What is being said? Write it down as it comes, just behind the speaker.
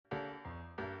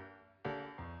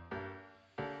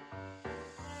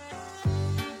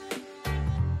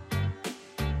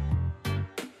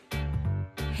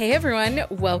Hey everyone,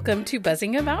 welcome to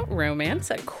Buzzing About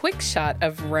Romance, a quick shot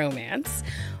of romance.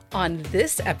 On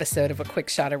this episode of A Quick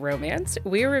Shot of Romance,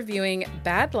 we are reviewing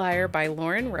Bad Liar by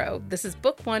Lauren Rowe. This is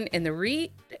book one in the Reed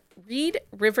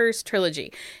Rivers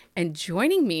trilogy. And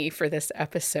joining me for this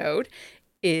episode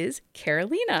is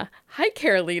Carolina. Hi,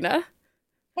 Carolina.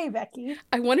 Hey, Becky.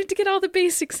 I wanted to get all the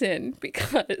basics in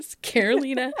because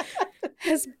Carolina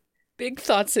has big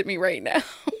thoughts at me right now.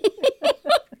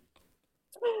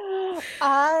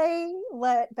 I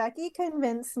let Becky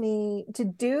convince me to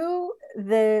do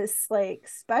this like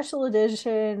special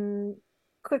edition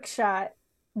quick shot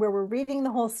where we're reading the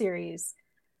whole series,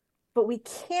 but we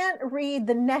can't read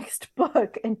the next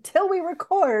book until we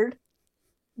record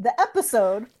the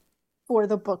episode for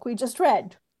the book we just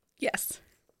read. Yes.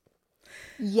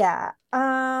 Yeah.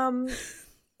 I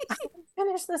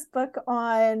finished this book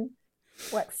on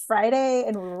Friday,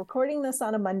 and we're recording this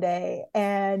on a Monday,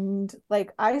 and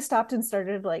like I stopped and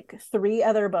started like 3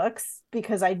 other books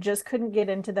because I just couldn't get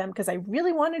into them because I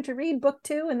really wanted to read book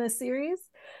 2 in this series.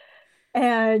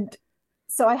 And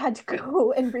so I had to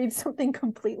go and read something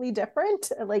completely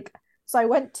different. So I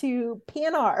went to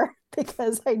PNR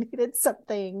because I needed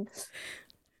something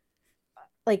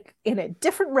like in a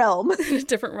different realm. In a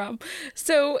different realm.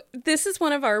 So this is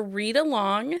one of our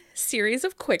read-along series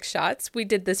of quick shots. We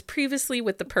did this previously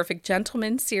with the Perfect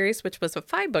Gentleman series, which was a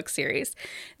 5-book series.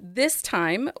 This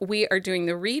time, we are doing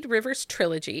the Reed Rivers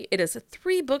trilogy. It is a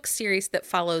 3-book series that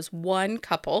follows one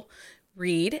couple,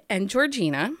 Reed and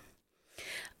Georgina.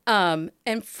 And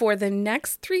for the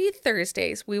next 3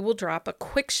 Thursdays, we will drop a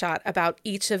quick shot about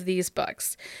each of these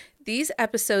books. These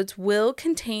episodes will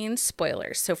contain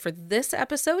spoilers. So for this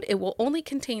episode, it will only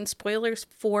contain spoilers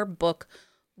for book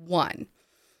 1.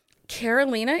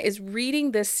 Carolina is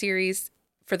reading this series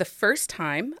for the first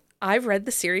time. I've read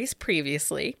the series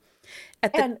previously.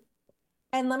 And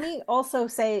let me also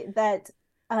say that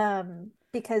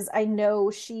because I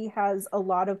know she has a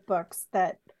lot of books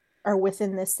that are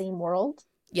within the same world.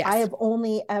 Yes. I have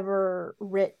only ever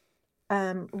read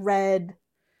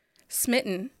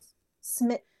Smitten.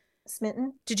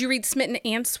 Smitten. Did you read Smitten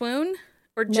and Swoon,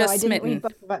 or No, just I didn't Smitten? read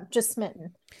both of them, just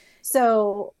Smitten.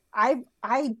 So I'm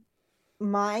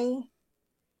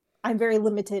very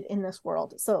limited in this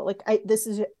world. So this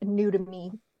is a new to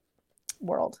me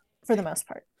world for the most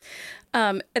part.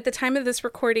 At the time of this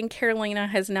recording, Carolina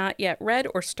has not yet read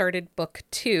or started book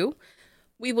 2.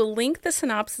 We will link the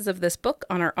synopsis of this book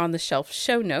on our On the Shelf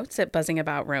show notes at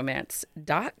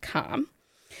buzzingaboutromance.com.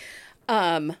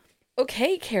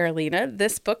 Okay, Carolina,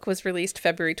 this book was released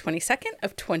February 22nd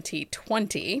of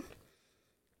 2020.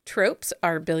 Tropes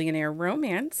are billionaire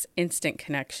romance, instant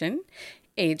connection,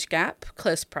 age gap,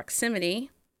 close proximity,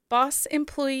 boss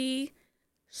employee,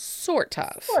 sort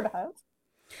of.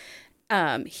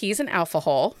 He's an alpha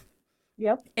hole.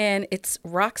 Yep. And it's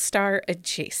rock star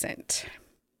adjacent.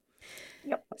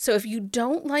 Yep. So if you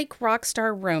don't like rock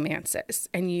star romances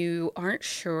and you aren't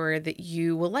sure that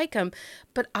you will like them,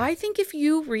 but I think if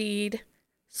you read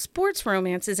sports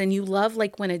romances and you love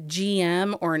like when a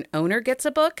GM or an owner gets a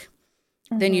book,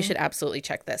 then you should absolutely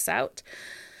check this out.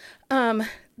 The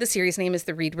series name is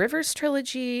the Reed Rivers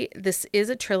Trilogy. This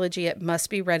is a trilogy. It must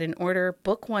be read in order.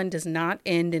 Book 1 does not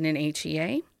end in an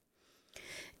HEA.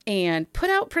 And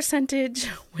put out percentage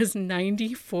was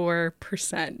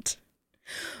 94%.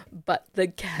 But the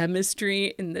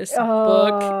chemistry in this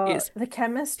book is the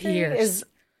chemistry fierce. is,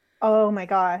 oh my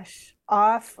gosh,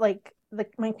 off. Like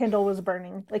my Kindle was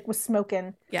burning, was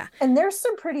smoking. Yeah. And there's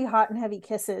some pretty hot and heavy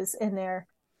kisses in there.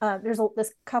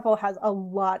 This couple has a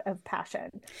lot of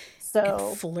passion.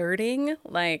 So and flirting,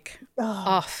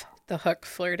 off the hook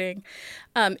flirting.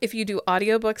 If you do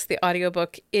audiobooks, the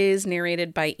audiobook is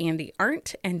narrated by Andy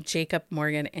Arndt and Jacob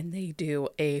Morgan, and they do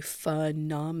a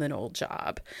phenomenal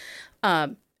job.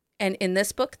 And in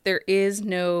this book, there is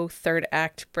no third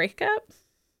act breakup.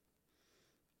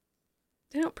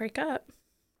 They don't break up.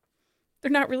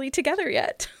 They're not really together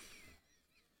yet.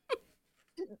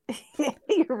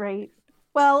 You're right.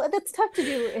 Well, that's tough to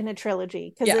do in a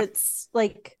trilogy because it's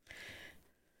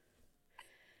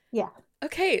yeah.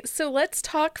 Okay, so let's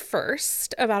talk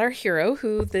first about our hero,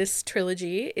 who this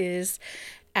trilogy is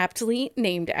aptly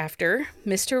named after,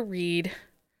 Mr. Reed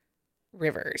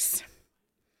Rivers.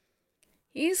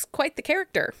 He's quite the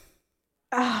character.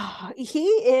 He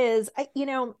is,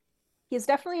 he's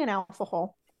definitely an alpha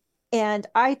hole. And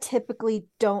I typically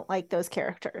don't like those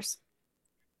characters.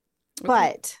 Okay.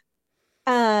 But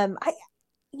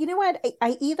you know what?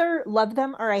 I either love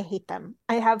them or I hate them.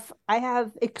 I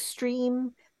have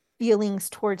extreme feelings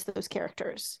towards those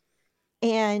characters.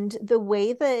 And the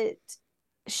way that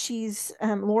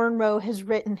Lauren Rowe has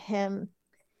written him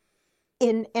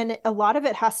and a lot of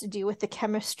it has to do with the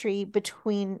chemistry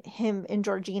between him and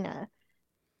Georgina.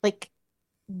 Like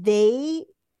they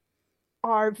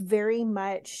are very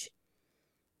much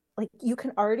like, you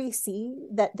can already see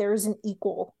that there's an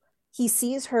equal. He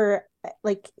sees her,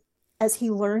 like, as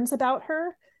he learns about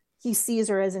her, he sees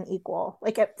her as an equal.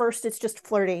 Like at first it's just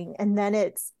flirting, and then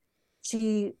it's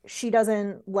she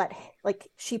doesn't let, like,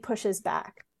 she pushes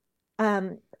back.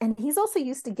 And he's also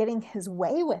used to getting his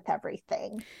way with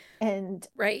everything. And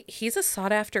Right. He's a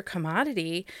sought after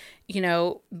commodity.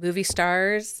 Movie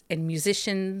stars and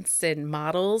musicians and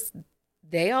models,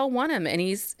 they all want him. And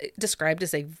he's described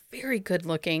as a very good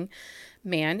looking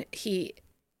man. He's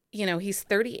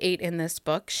 38 in this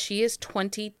book. She is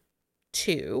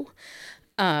 22.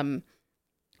 Um,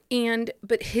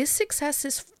 but his success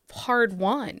is hard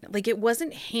won. Like it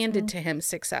wasn't handed to him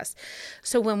success.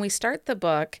 So when we start the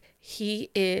book, he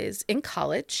is in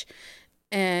college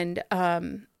and,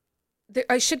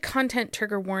 I should content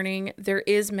trigger warning. There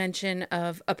is mention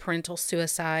of a parental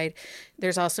suicide.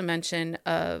 There's also mention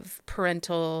of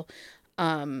parental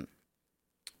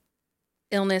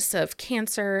illness of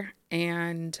cancer,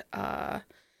 and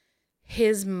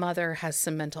his mother has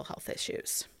some mental health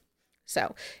issues.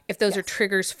 So if those are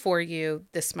triggers for you,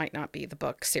 this might not be the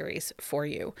book series for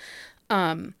you.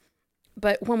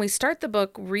 But when we start the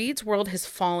book, Reed's world has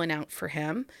fallen out for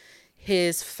him.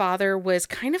 His father was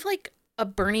kind of like a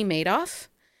Bernie Madoff.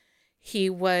 He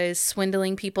was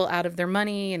swindling people out of their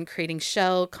money and creating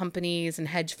shell companies and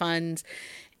hedge funds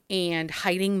and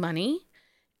hiding money.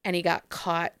 And he got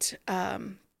caught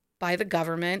by the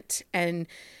government. And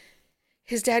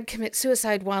his dad commits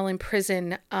suicide while in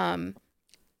prison. And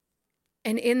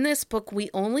in this book, we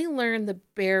only learn the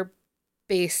bare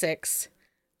basics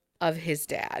of his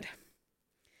dad.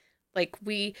 Like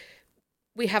we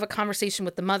have a conversation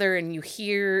with the mother and you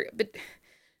hear, but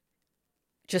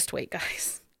just wait,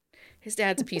 guys. His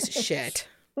dad's a piece of shit.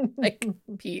 Like,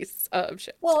 piece of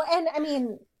shit. Well, and I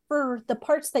mean, for the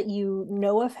parts that you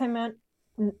know of him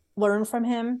and learn from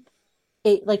him,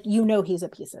 it, like, he's a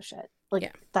piece of shit.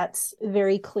 Like that's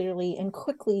very clearly and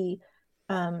quickly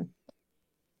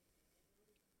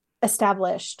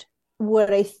established.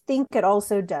 What I think it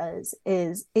also does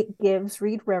is it gives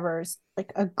Reed Rivers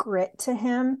like a grit to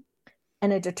him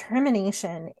and a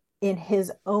determination in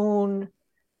his own,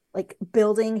 like,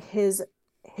 building his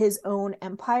own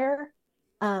empire,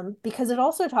 because it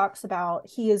also talks about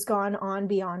he has gone on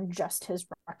beyond just his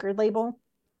record label.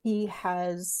 He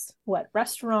has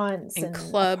restaurants and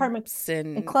clubs apartments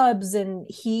and clubs, and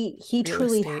he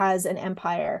truly has an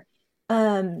empire.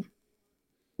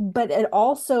 But it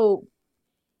also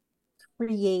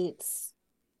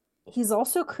he's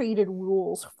also created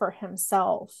rules for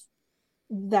himself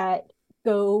that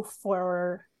go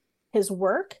for his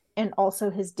work and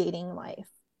also his dating life.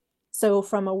 So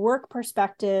from a work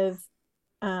perspective,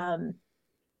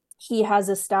 he has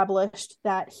established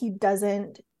that he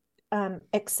doesn't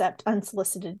accept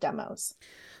unsolicited demos.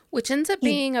 Which ends up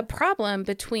being a problem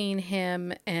between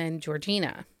him and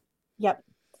Georgina. Yep.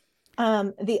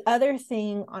 The other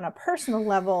thing on a personal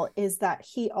level is that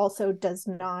he also does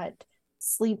not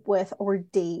sleep with or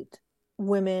date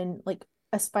women, like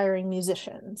aspiring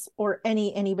musicians or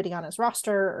anybody on his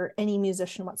roster or any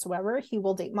musician whatsoever. He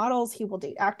will date models, he will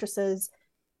date actresses,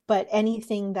 but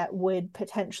anything that would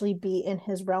potentially be in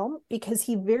his realm, because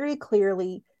he very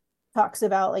clearly talks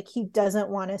about, like, he doesn't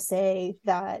want to say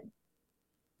that,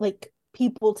 like,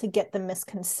 people to get the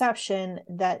misconception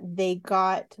that they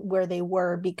got where they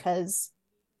were because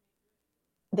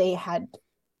they had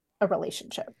a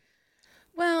relationship.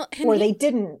 Well, or they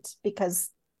didn't because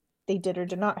they did or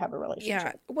did not have a relationship.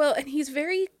 Yeah. Well, and he's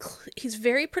very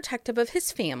protective of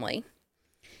his family.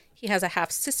 He has a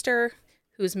half sister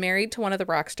who's married to one of the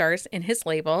rock stars in his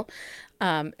label.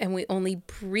 And we only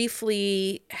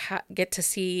briefly get to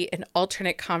see an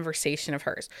alternate conversation of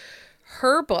hers.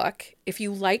 Her book, if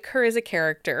you like her as a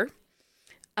character,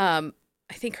 I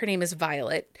think her name is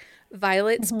Violet.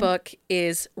 Violet's book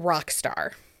is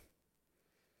Rockstar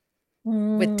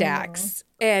with Dax.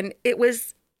 And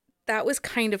that was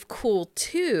kind of cool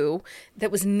too.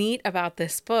 That was neat about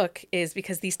this book is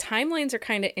because these timelines are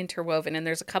kind of interwoven, and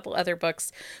there's a couple other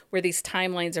books where these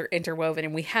timelines are interwoven,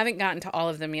 and we haven't gotten to all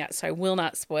of them yet, so I will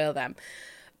not spoil them.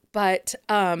 But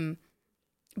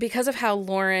because of how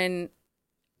Lauren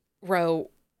Rowe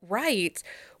writes,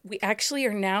 we actually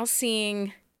are now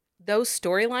seeing those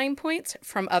storyline points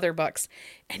from other books,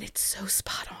 and it's so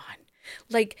spot on.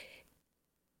 Like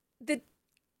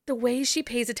the way she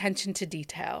pays attention to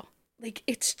detail. Like,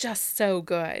 it's just so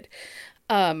good.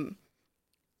 And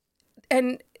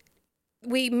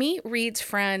we meet Reed's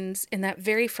friends in that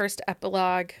very first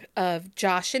epilogue of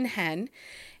Josh and Hen.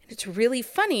 And it's really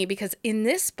funny because in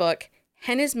this book,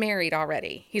 Hen is married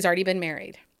already. He's already been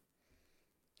married.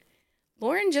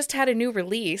 Lauren just had a new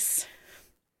release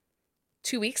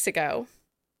 2 weeks ago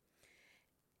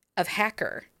of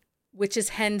Hacker, which is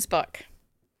Hen's book.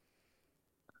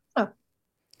 Oh.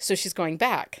 So she's going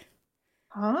back.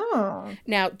 Oh.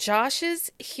 Now,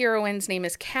 Josh's heroine's name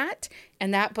is Kat,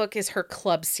 and that book is her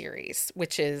club series,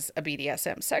 which is a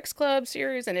BDSM sex club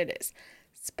series, and it is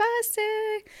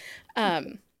spicy.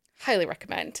 Highly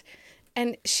recommend.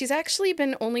 And she's actually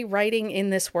been only writing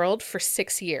in this world for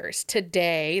 6 years.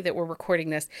 Today that we're recording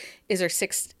this is her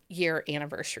 6th-year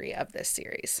anniversary of this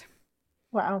series.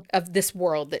 Wow. Of this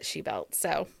world that she built.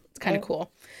 So it's kind of cool.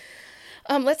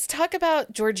 Let's talk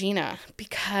about Georgina,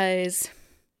 because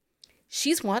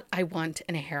she's what I want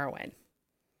in a heroine.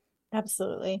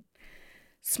 Absolutely.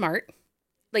 Smart.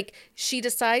 Like, she's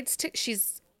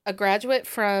a graduate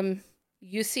from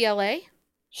UCLA.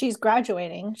 She's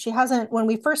graduating. She hasn't, when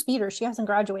we first meet her, she hasn't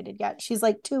graduated yet. She's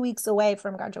like 2 weeks away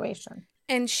from graduation.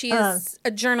 And she is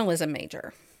a journalism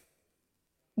major.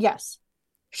 Yes.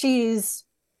 She is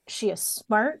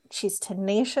smart. She's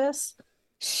tenacious.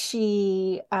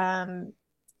 She, the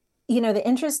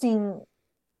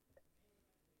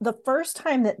first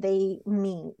time that they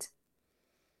meet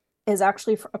is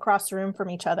actually across the room from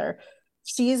each other.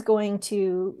 She's going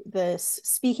to this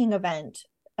speaking event,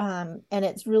 and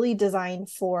it's really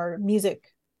designed for music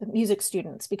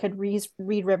students because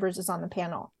Reed Rivers is on the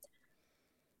panel.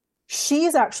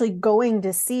 She's actually going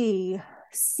to see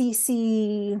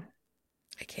Cece.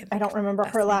 I don't remember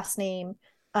her last name,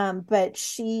 but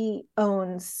she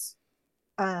owns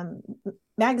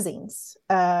magazines,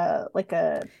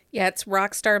 it's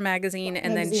Rockstar Magazine,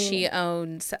 and then she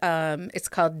owns it's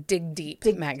called Dig Deep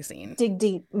Magazine. Dig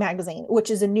Deep Magazine,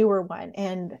 which is a newer one,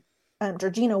 and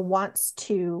Georgina wants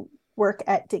to work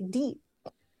at Dig Deep,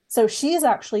 so she's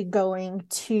actually going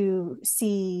to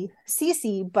see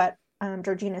Cece, but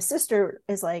Georgina's sister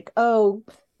is like, oh,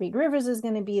 Reed Rivers is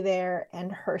going to be there,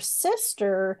 and her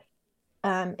sister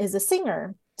is a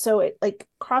singer. So it like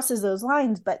crosses those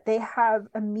lines, but they have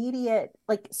immediate,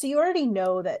 like, so you already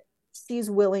know that she's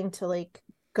willing to like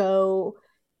go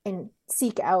and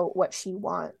seek out what she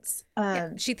wants.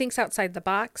 She thinks outside the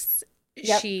box.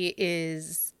 Yep. She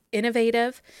is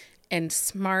innovative and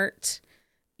smart,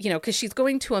 because she's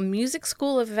going to a music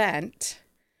school event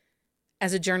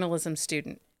as a journalism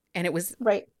student. And it was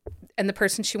right. And the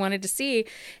person she wanted to see.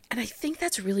 And I think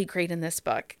that's really great in this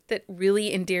book. That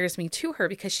really endears me to her,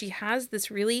 because she has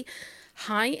this really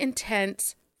high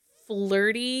intense,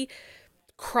 flirty,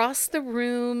 cross the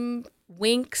room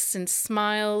winks and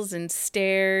smiles and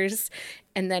stares.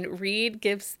 And then Reed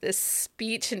gives this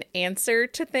speech and answer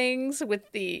to things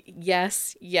with the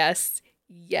yes, yes,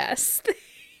 yes.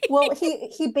 Well,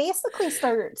 he basically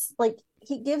starts, like,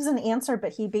 he gives an answer,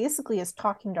 but he basically is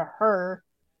talking to her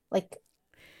like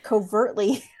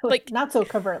covertly, like not so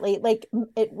covertly, like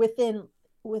it within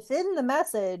the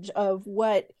message of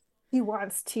what he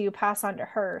wants to pass on to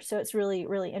her. So it's really,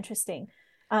 really interesting.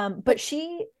 But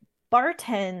she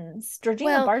bartends,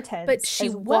 Georgina bartends, but she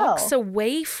walks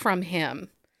away from him.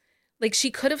 Like,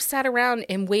 she could have sat around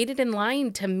and waited in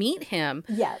line to meet him.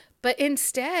 Yeah. But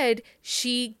instead,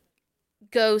 she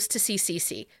goes to see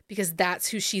Cece because that's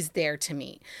who she's there to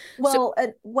meet. Well,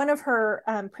 one of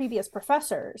her previous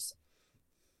professors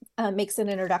makes an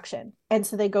introduction, and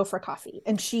so they go for coffee,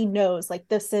 and she knows, like,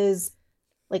 this is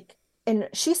like, and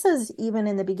she says even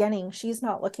in the beginning she's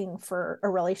not looking for a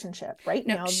relationship right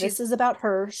now. This is about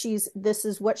her. This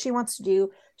is what she wants to do.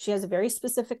 She has a very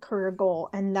specific career goal,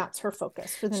 and that's her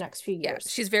focus for the next few years.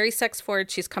 She's very sex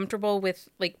forward. She's comfortable with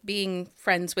like being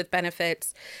friends with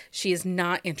benefits. She is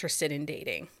not interested in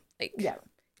dating.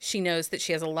 She knows that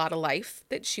she has a lot of life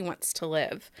that she wants to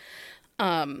live.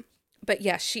 But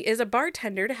yes, she is a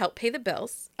bartender to help pay the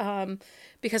bills,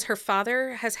 because her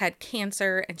father has had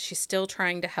cancer, and she's still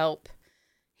trying to help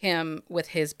him with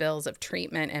his bills of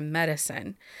treatment and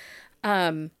medicine.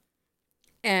 And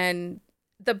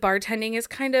the bartending is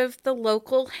kind of the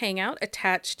local hangout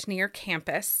attached near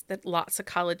campus that lots of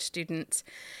college students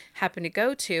happen to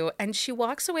go to. And she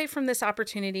walks away from this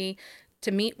opportunity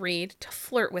to meet Reed, to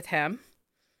flirt with him.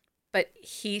 But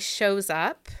he shows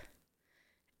up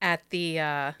at the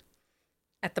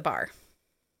bar.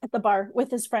 At the bar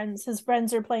with his friends. His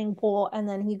friends are playing pool, and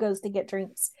then he goes to get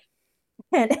drinks.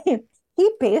 And he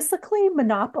basically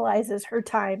monopolizes her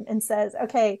time and says,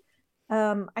 okay,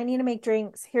 I need to make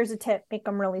drinks. Here's a tip. Make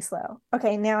them really slow.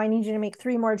 Okay, now I need you to make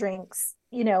 3 more drinks.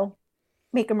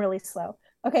 Make them really slow.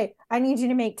 okay, I need you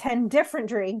to make 10 different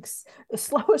drinks, the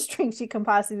slowest drinks you can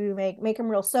possibly make them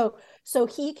real. So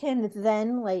he can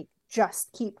then like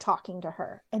just keep talking to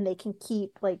her and they can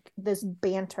keep like this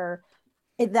banter.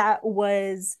 That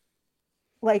was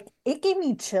like, it gave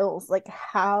me chills, like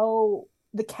how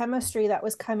the chemistry that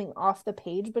was coming off the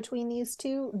page between these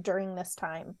two during this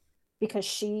time, because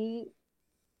she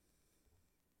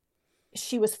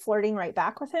was flirting right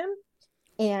back with him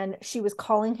and she was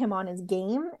calling him on his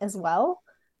game as well,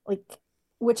 like,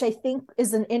 which I think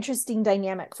is an interesting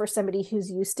dynamic for somebody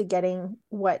who's used to getting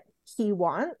what he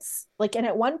wants. Like, and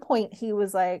at one point he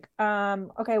was like,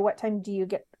 okay, what time do you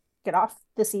get off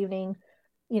this evening,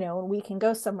 and we can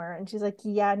go somewhere? And she's like,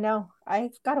 yeah, no,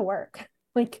 I've got to work.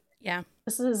 Like, Yeah.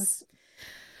 this is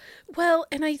Well,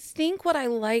 and I think what I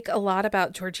like a lot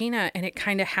about Georgina, and it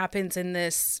kind of happens in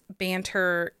this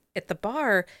banter at the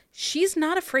bar, she's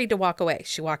not afraid to walk away.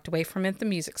 She walked away from it at the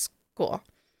music school.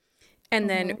 And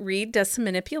then mm-hmm, Reed does some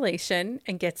manipulation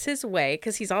and gets his way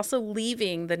because he's also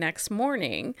leaving the next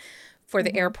morning for the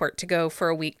mm-hmm. airport to go for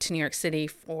a week to New York City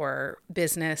for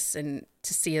business and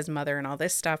to see his mother and all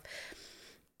this stuff.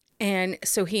 And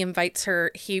so he invites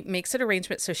her, he makes an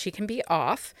arrangement so she can be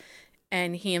off.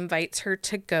 And he invites her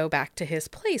to go back to his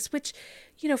place, which,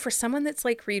 for someone that's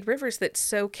like Reed Rivers, that's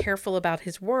so careful about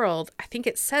his world, I think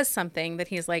it says something that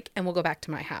he's like, and we'll go back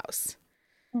to my house.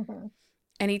 Mm-hmm.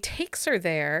 And he takes her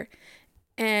there.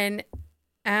 And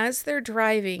as they're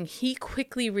driving, he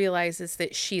quickly realizes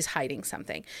that she's hiding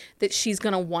something, that she's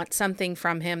going to want something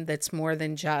from him that's more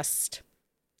than just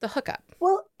the hookup.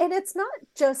 Well, and it's not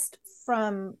just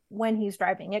from when he's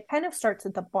driving. It kind of starts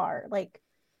at the bar, like,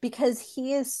 because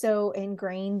he is so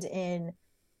ingrained in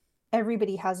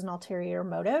everybody has an ulterior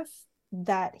motive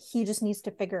that he just needs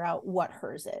to figure out what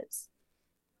hers is.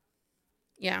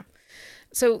 Yeah.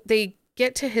 So they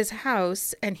get to his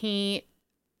house and he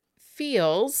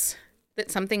feels that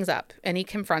something's up and he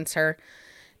confronts her.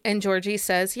 And Georgie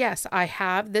says, yes, I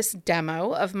have this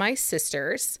demo of my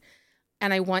sister's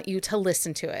and I want you to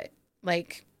listen to it.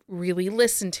 Like, really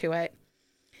listen to it.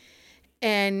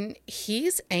 And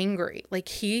he's angry. Like,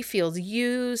 he feels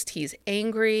used. He's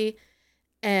angry.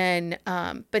 And,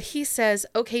 but he says,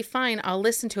 okay, fine, I'll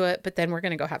listen to it, but then we're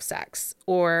going to go have sex.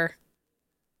 Or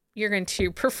you're going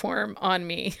to perform on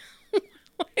me.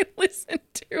 I listen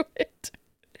to it.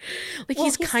 Like, Well,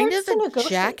 he's he kind of starts to a negotiate.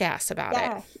 jackass about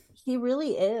Yeah, it. he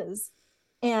really is.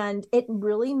 And it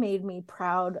really made me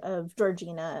proud of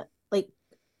Georgina, like,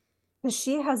 because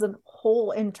she has a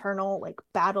whole internal like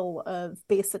battle of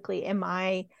basically, am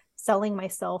I selling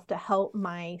myself to help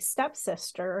my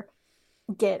stepsister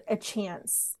get a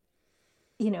chance,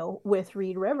 with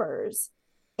Reed Rivers,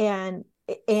 and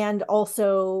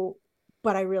also,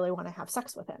 but I really want to have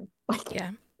sex with him, like,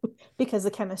 Yeah. because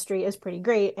the chemistry is pretty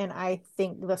great and I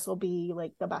think this will be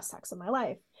like the best sex of my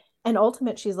life. And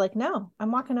ultimate, she's like, no,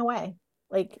 I'm walking away.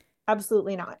 Like,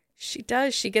 absolutely not. She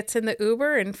does. She gets in the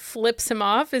Uber and flips him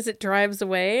off as it drives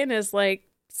away and is like,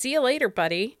 see you later,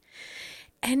 buddy.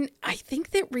 And I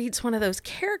think that Reed's one of those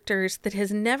characters that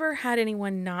has never had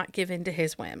anyone not give in to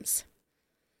his whims.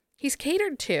 He's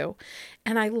catered to,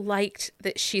 and I liked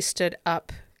that she stood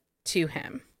up to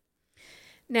him.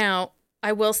 Now,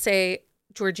 I will say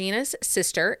Georgina's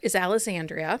sister is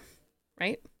Alessandria,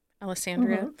 right?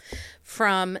 Alessandria Mm-hmm.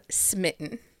 from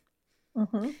Smitten.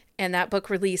 Mm-hmm. And that book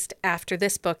released after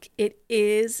this book. It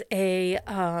is a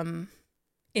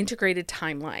integrated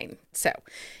timeline. So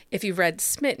if you've read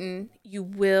Smitten, you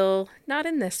will, not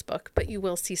in this book, but you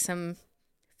will see some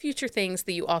future things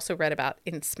that you also read about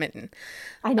in Smitten.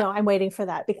 I know, I'm waiting for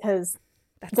that because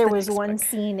That's there the was next one book.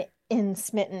 scene in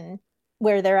Smitten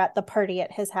where they're at the party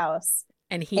at his house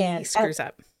And he and screws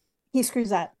up. he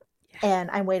screws up, Yeah.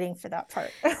 and I'm waiting for that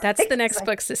part. That's the next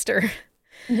book, sister.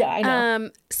 Yeah, I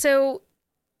know. So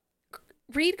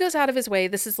Reed goes out of his way.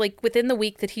 This is like within the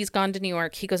week that he's gone to New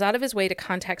York. He goes out of his way to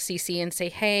contact Cece and say,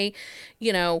 hey,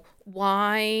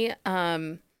 why?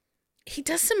 He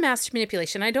does some master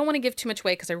manipulation. I don't want to give too much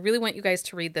away because I really want you guys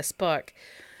to read this book.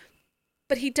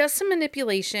 But he does some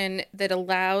manipulation that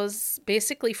allows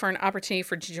basically for an opportunity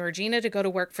for Georgina to go to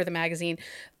work for the magazine,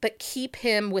 but keep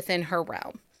him within her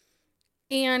realm.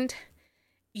 And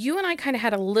you and I kind of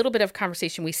had a little bit of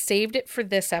conversation. We saved it for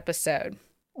this episode.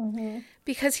 Mm-hmm.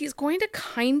 Because he's going to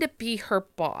kind of be her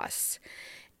boss.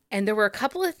 And there were a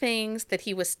couple of things that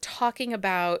he was talking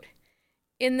about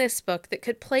in this book that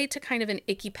could play to kind of an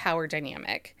icky power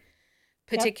dynamic,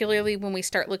 particularly when we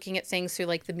start looking at things through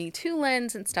like the Me Too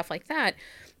lens and stuff like that.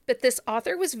 But this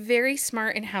author was very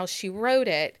smart in how she wrote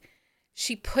it.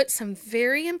 She put some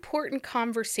very important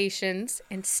conversations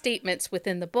and statements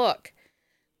within the book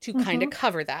to kind of Mm-hmm.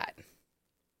 cover that.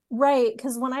 Right,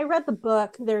 because when I read the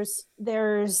book, there's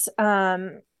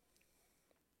in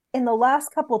the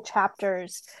last couple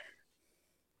chapters,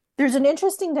 there's an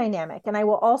interesting dynamic. And I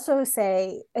will also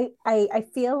say, I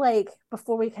feel like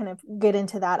before we kind of get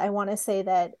into that, I want to say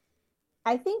that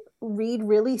I think Reed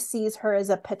really sees her as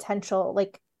a potential,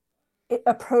 like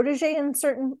a protege in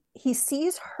certain, he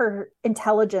sees her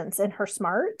intelligence and her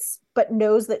smarts, but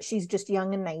knows that she's just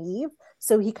young and naive.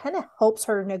 So he kind of helps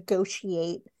her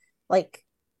negotiate, like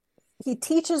he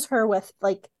teaches her with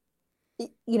like,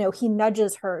 he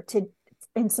nudges her to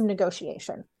in some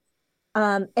negotiation.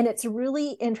 And it's a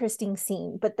really interesting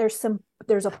scene, but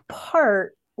there's a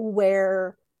part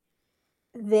where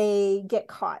they get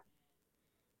caught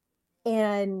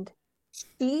and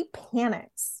she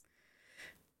panics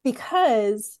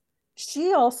because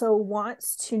she also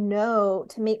wants to know,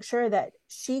 to make sure that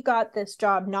she got this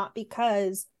job not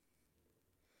because,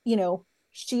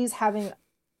 she's having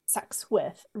sex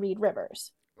with Reed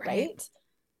Rivers, Right.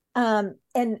 right?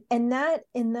 And that,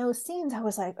 in those scenes, I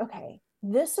was like, okay,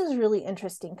 this is really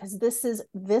interesting because this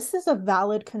is a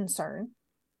valid concern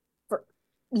for,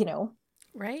 you know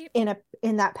Right.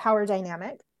 in that power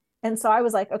dynamic. And so I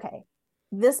was like, okay,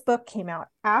 this book came out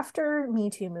after Me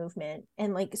Too movement,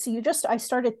 and like, so I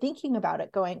started thinking about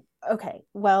it, going, okay,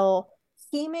 well,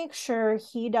 he makes sure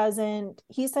he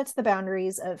sets the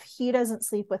boundaries of, he doesn't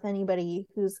sleep with anybody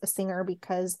who's a singer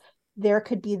because there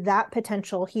could be that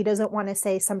potential. He doesn't want to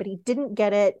say somebody didn't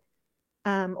get it,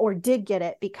 or did get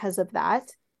it because of that.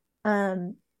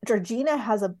 Um, Georgina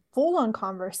has a full on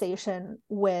conversation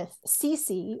with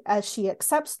Cece as she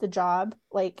accepts the job.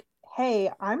 Like, hey,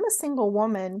 I'm a single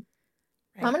woman.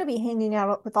 I'm Right. going to be hanging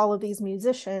out with all of these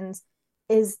musicians.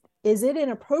 Is it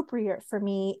inappropriate for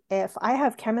me if I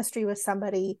have chemistry with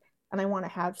somebody and I want to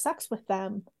have sex with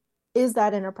them? Is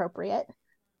that inappropriate?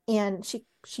 And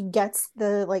she gets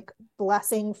the like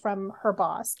blessing from her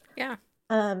boss. Yeah.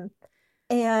 Um,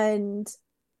 and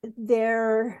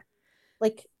they're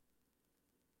like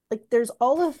there's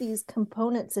all of these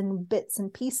components and bits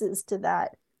and pieces to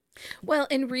that. Well,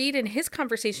 and Reed in his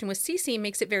conversation with Cece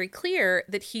makes it very clear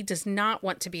that he does not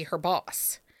want to be her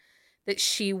boss, that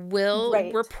she will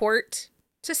Right. report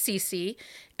to Cece,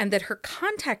 and that her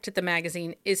contact at the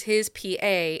magazine is his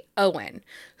PA, Owen,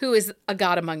 who is a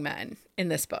god among men in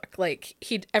this book. Like,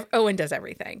 Owen does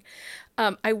everything.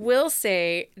 I will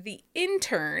say the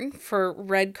intern for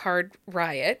Red Card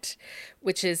Riot,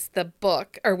 which is the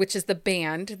book, or which is the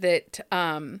band that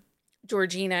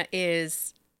Georgina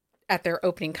is at their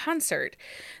opening concert.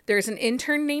 There's an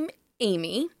intern named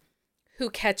Amy who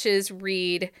catches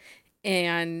Reed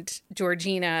and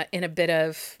Georgina in a bit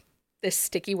of this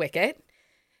sticky wicket.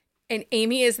 And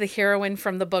Amy is the heroine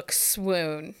from the book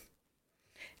Swoon.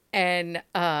 And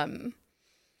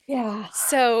Yeah.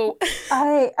 so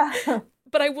I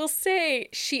but I will say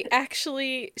she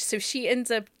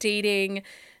ends up dating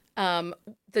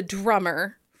the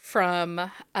drummer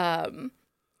from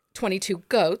 22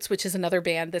 Goats, which is another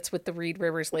band that's with the Reed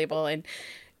Rivers label, and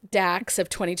Dax of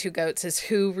 22 Goats is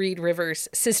who Reed Rivers'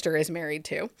 sister is married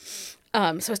to.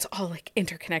 So it's all like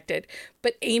interconnected.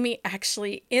 But Amy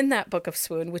actually, in that book of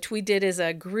Swoon, which we did as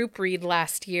a group read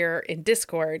last year in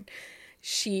Discord,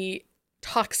 she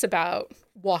talks about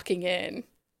walking in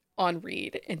on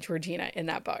Reed and Georgina in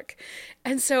that book.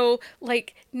 And so,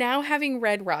 like, now having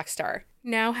read Rockstar,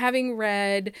 now having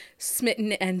read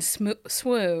Smitten and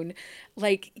Swoon,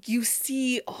 like, you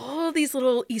see all these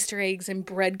little Easter eggs and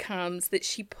breadcrumbs that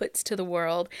she puts to the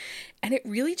world. And it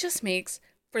really just makes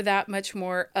for that much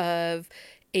more of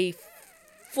a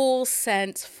full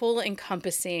sense, full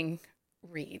encompassing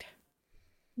read.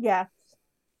 yeah.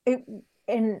 It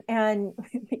and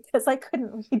because I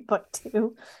couldn't read book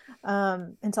two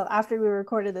until after we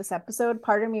recorded this episode,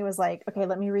 part of me was like, okay,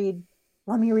 let me read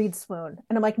Swoon.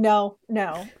 And I'm like, no,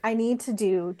 I need to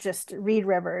do just Reed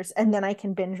Rivers, and then I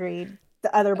can binge read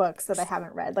the other books that I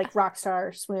haven't read, like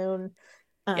Rockstar, Swoon,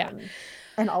 Yeah.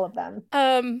 and all of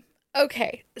them.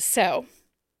 Okay. So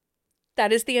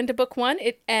that is the end of book one.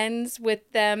 It ends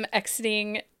with them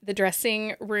exiting the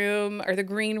dressing room or the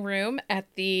green room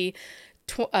at the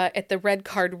Red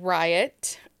Card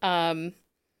Riot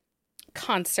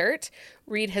concert.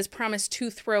 Reed has promised to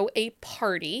throw a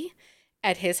party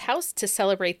at his house to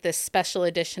celebrate this special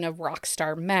edition of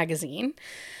Rockstar magazine.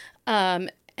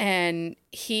 And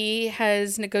he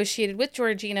has negotiated with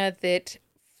Georgina that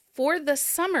for the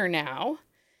summer now,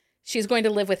 she's going to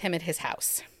live with him at his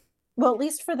house. Well, at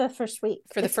least for the first week.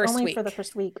 For the It's first only week. for the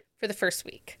first week. For the first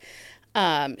week.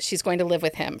 She's going to live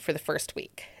with him for the first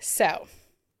week. So,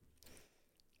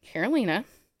 Carolina,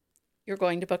 you're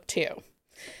going to book two.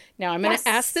 Now, I'm going to Yes.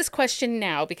 ask this question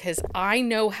now because I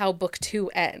know how book 2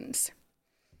 ends.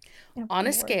 Oh, On a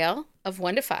Lord. scale of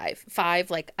 1 to 5,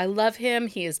 5, like, I love him,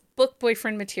 he is book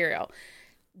boyfriend material.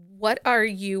 What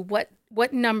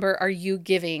number are you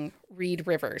giving Reed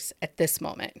Rivers at this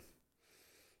moment?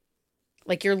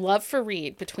 Like, your love for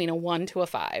Reed between a 1 to a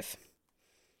 5.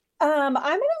 I'm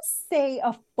gonna say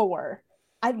a 4.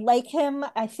 I like him.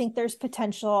 I think there's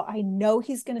potential. I know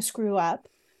he's gonna screw up.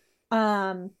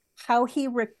 How he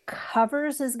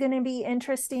recovers is gonna be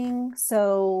interesting.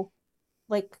 So,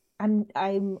 like,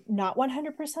 I'm not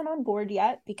 100% on board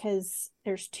yet because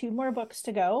there's 2 more books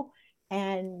to go.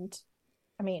 And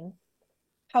I mean,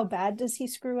 how bad does he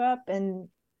screw up and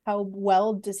how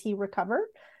well does he recover?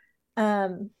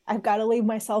 I've got to leave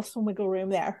myself some wiggle room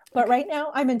there. But right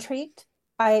now I'm intrigued.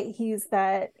 He's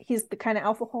the kind of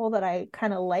alpha hole that I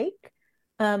kind of like.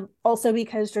 Also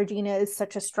because Georgina is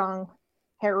such a strong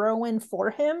heroine for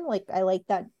him. Like, I like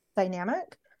that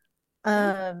dynamic.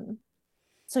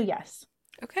 So yes.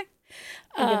 Okay.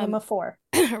 I give him a 4.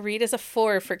 Reed is a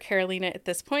 4 for Carolina at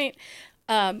this point.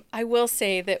 I will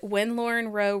say that when Lauren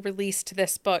Rowe released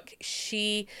this book,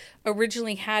 she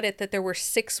originally had it that there were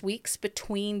 6 weeks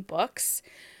between books,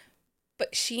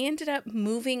 but she ended up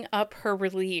moving up her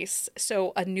release.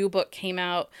 So a new book came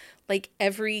out like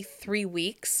every 3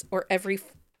 weeks or every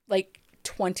like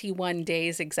 21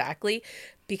 days exactly,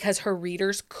 because her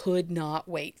readers could not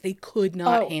wait. They could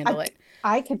not handle it.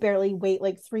 I could barely wait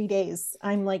like 3 days.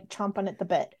 I'm like chomping at the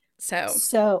bit.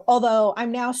 So although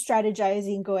I'm now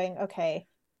strategizing, going, okay,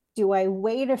 do I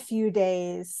wait a few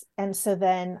days and so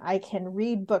then I can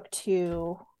read book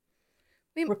 2,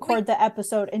 record the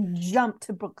episode, and jump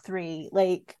to book 3?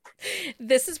 Like,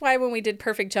 this is why when we did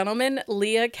Perfect Gentleman,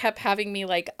 Leah kept having me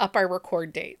like up our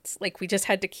record dates. Like, we just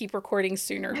had to keep recording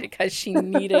sooner because she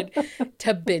needed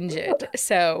to binge it.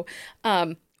 So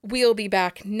we'll be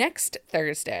back next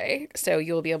Thursday. So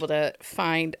you'll be able to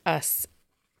find us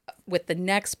with the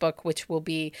next book, which will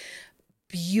be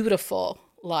Beautiful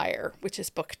Liar, which is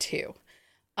book 2.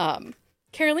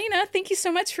 Carolina, thank you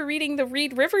so much for reading the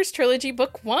Reed Rivers trilogy,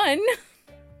 book 1.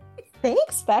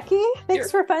 Thanks, Becky.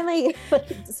 Thanks for finally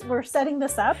we're setting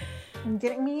this up and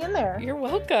getting me in there. You're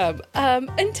welcome.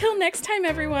 Until next time,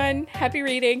 everyone, happy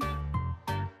reading.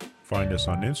 Find us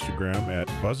on Instagram at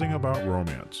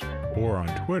buzzingaboutromance or on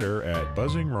Twitter at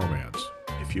buzzingromance.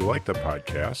 If you like the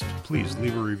podcast, please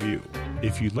leave a review.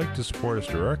 If you'd like to support us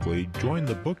directly, join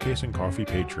the Bookcase and Coffee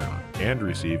Patreon and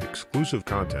receive exclusive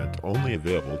content only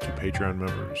available to Patreon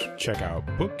members. Check out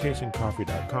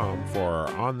bookcaseandcoffee.com for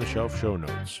our on-the-shelf show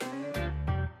notes.